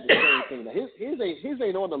had the same thing. Now, his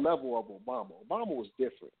ain't on the level of Obama. Obama was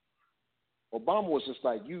different. Obama was just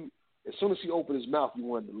like, as soon as he opened his mouth, you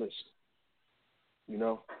wanted to listen. You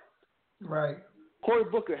know? Right. Cory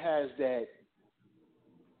Booker has that.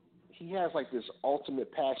 He has like this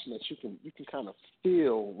ultimate passion that you can kind of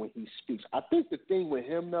feel when he speaks. I think the thing with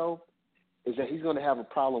him though is that he's going to have a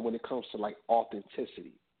problem when it comes to like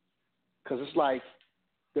authenticity, because it's like,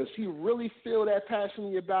 does he really feel that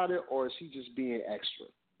passionately about it, or is he just being extra?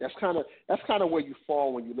 That's kind of where you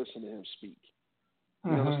fall when you listen to him speak.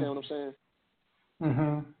 You understand what I'm saying?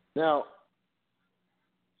 Mm-hmm. Now,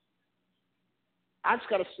 I just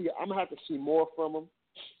got to see. I'm gonna have to see more from him,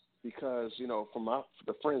 because from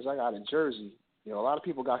the friends I got in Jersey, a lot of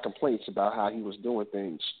people got complaints about how he was doing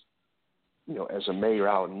things, as a mayor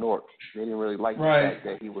out in Newark. They didn't really like the fact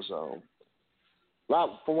that he was.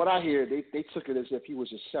 From what I hear, they took it as if he was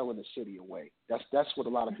just selling the city away. That's what a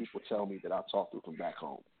lot of people tell me that I talk to from back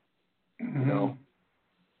home. Mm-hmm.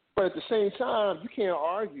 But at the same time, you can't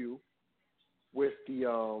argue with the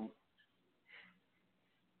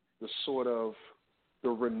sort of the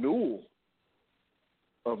renewal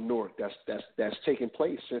of Newark that's taken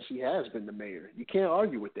place since he has been the mayor. You can't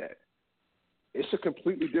argue with that. It's a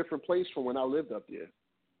completely different place from when I lived up there.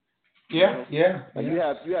 Yeah. Like you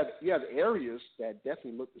have areas that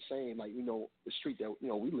definitely look the same. Like the street that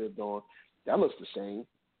we lived on, that looks the same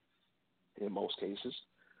in most cases.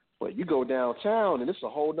 But you go downtown and it's a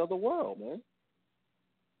whole nother world, man.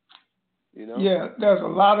 Yeah, there's a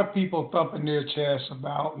lot of people thumping their chests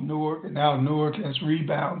about Newark and how Newark has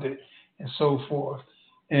rebounded and so forth.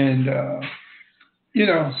 And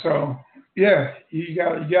so yeah, you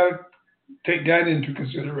got to take that into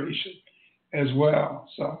consideration as well.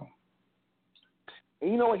 So.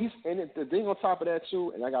 And you know what? The thing on top of that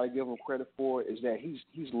too, and I got to give him credit for it, is that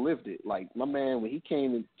he's lived it. Like my man, when he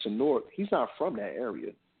came to Newark, he's not from that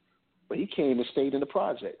area, but he came and stayed in the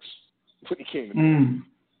projects when he came to Newark.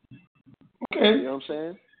 Okay. You know what I'm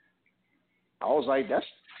saying? I was like,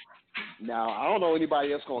 now I don't know anybody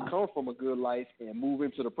that's gonna come from a good life and move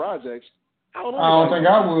into the projects. I don't think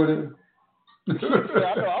I would. Yeah,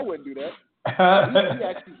 I know I wouldn't do that.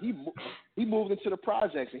 He moved into the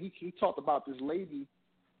projects, and he talked about this lady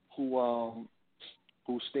who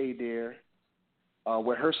stayed there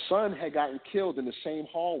where her son had gotten killed in the same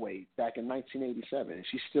hallway back in 1987, and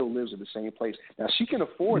she still lives in the same place. Now she can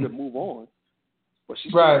afford to move on, but she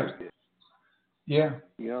still lives there. Yeah.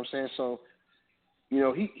 You know what I'm saying? So,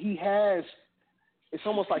 he has. It's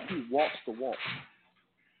almost like he walks the walk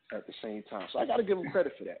at the same time. So I got to give him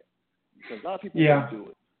credit for that, because a lot of people don't do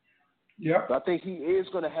it. Yeah. But I think he is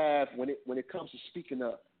going to have when it comes to speaking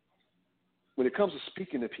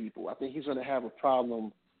to people, I think he's going to have a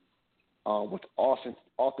problem with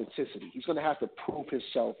authenticity. He's going to have to prove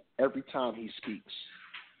himself every time he speaks.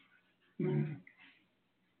 Mm-hmm.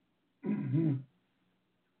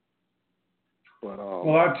 But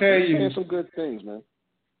well, I'll tell you, saying some good things, man.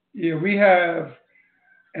 Yeah, we have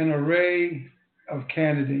an array of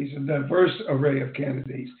candidates, a diverse array of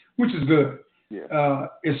candidates, which is good. Yeah.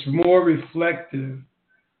 It's more reflective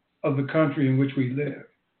of the country in which we live,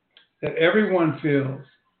 that everyone feels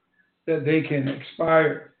that they can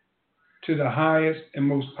aspire to the highest and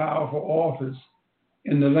most powerful office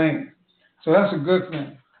in the land. So that's a good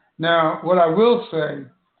thing. Now, what I will say,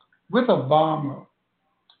 with Obama,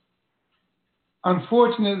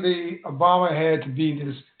 unfortunately, Obama had to be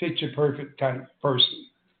this picture-perfect type person.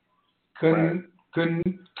 Couldn't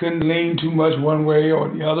lean too much one way or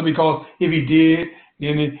the other, because if he did,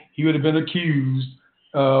 then he would have been accused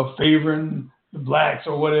of favoring the blacks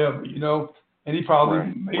or whatever, you know, and he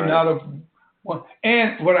probably may not have won.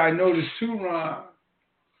 And what I noticed too, Ron,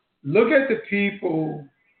 look at the people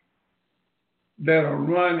that are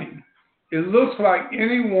running. It looks like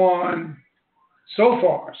anyone so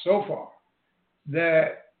far,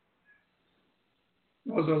 that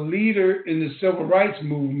was a leader in the civil rights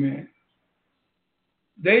movement,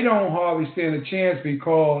 they don't hardly stand a chance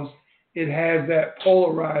because it has that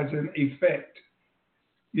polarizing effect.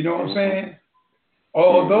 You know what I'm saying?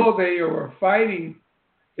 Although they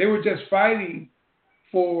were just fighting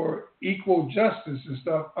for equal justice and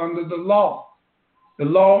stuff under the law. The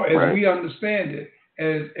law as we understand it,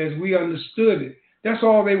 as we understood it. That's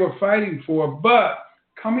all they were fighting for. But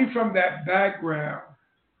coming from that background,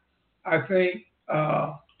 I think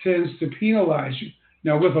tends to penalize you.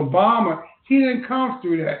 Now with Obama, he didn't come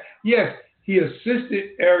through that. Yes, he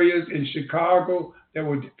assisted areas in Chicago that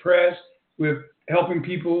were depressed with helping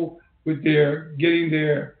people with getting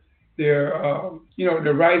their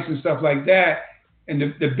rights and stuff like that. And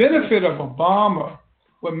the benefit of Obama,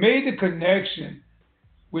 what made the connection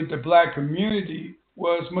with the black community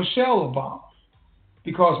was Michelle Obama,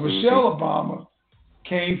 because Michelle Obama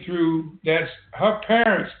came through. Her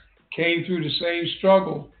parents came through the same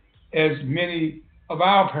struggle as many of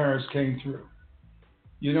our parents came through.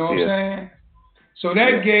 You know what I'm saying? So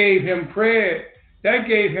that gave him credit. That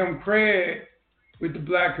gave him credit with the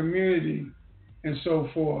black community and so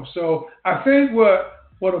forth. So I think what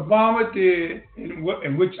Obama did,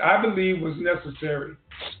 and which I believe was necessary,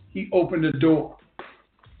 he opened the door.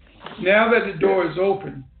 Now that the door is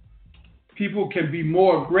open, people can be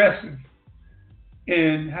more aggressive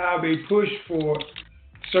in how they push for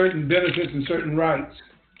certain benefits and certain rights.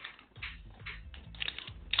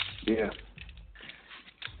 Yeah,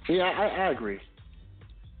 I agree.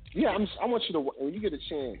 Yeah, I want you to, when you get a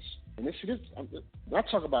chance, and I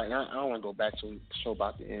talk about it, and I don't want to go back to the show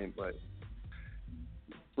about the end, but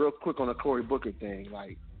real quick on the Cory Booker thing,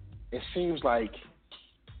 like, it seems like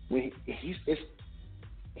when he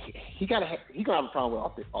gonna have a problem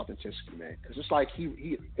with authenticity, man, because it's like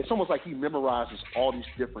it's almost like he memorizes all these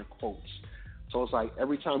different quotes. So it's like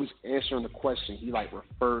every time he's answering the question, he like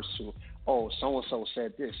refers to, oh, so-and-so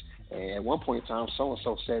said this, and at one point in time,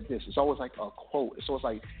 so-and-so said this. It's always like a quote. It's always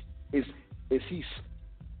like, he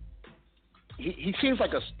seems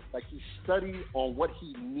like he's studying on what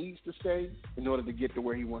he needs to say in order to get to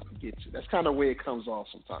where he wants to get to. That's kind of where it comes off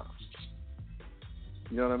sometimes.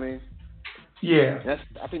 You know what I mean? Yeah.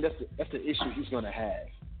 I think that's the issue he's going to have.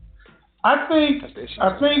 I think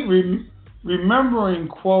remembering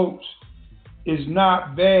quotes is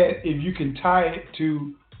not bad if you can tie it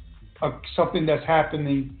to something that's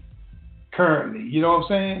happening currently. You know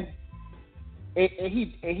what I'm saying? And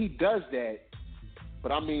he does that,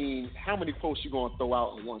 but I mean, how many quotes you gonna throw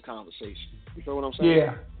out in one conversation? You feel what I'm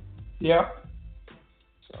saying? Yeah.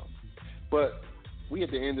 So, but we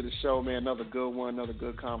at the end of the show, man. Another good one, another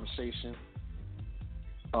good conversation.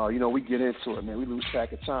 We get into it, man. We lose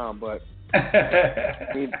track of time, but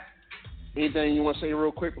anything you want to say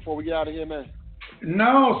real quick before we get out of here, man?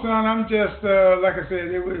 No, son. I'm just like I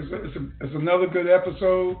said. It's another good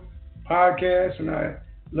podcast, and I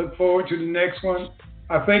look forward to the next one.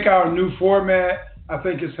 I think our new format,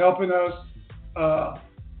 is helping us. I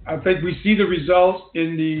think we see the results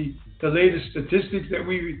in the latest statistics that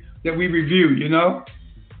we review. You know.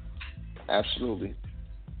 Absolutely.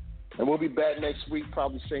 And we'll be back next week,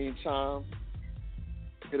 probably same time.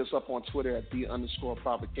 Hit us up on Twitter at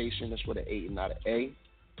 @the_Provoc8tion. That's with an 8 and not an A.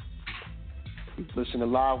 Listen to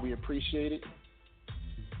live. We appreciate it.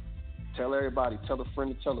 Tell everybody. Tell a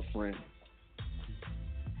friend to tell a friend.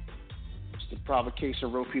 It's the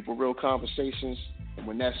Provoc8tion, real people, real conversations. And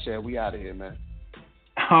when that's said, we out of here, man.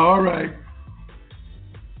 All right.